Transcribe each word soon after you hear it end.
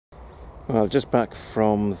Well, just back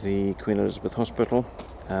from the Queen Elizabeth Hospital,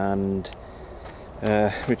 and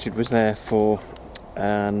Richard was there for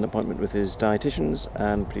an appointment with his dietitians,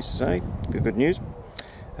 and pleased to say, the good news,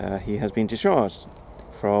 he has been discharged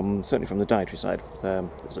certainly from the dietary side.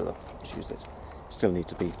 There's other issues that still need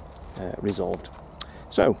to be resolved.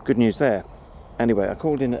 So, good news there. Anyway, I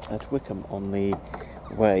called in at Wickham on the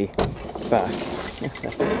way back.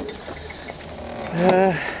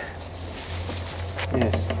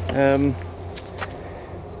 Yes.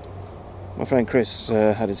 My friend Chris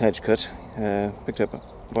had his hedge cut. Picked up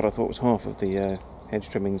what I thought was half of the hedge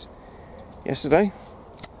trimmings yesterday.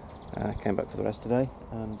 Came back for the rest today,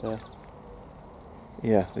 and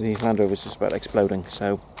yeah, the Land Rover's just about exploding.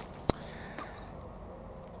 So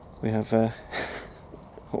we have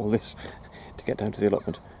all this to get down to the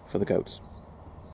allotment for the goats.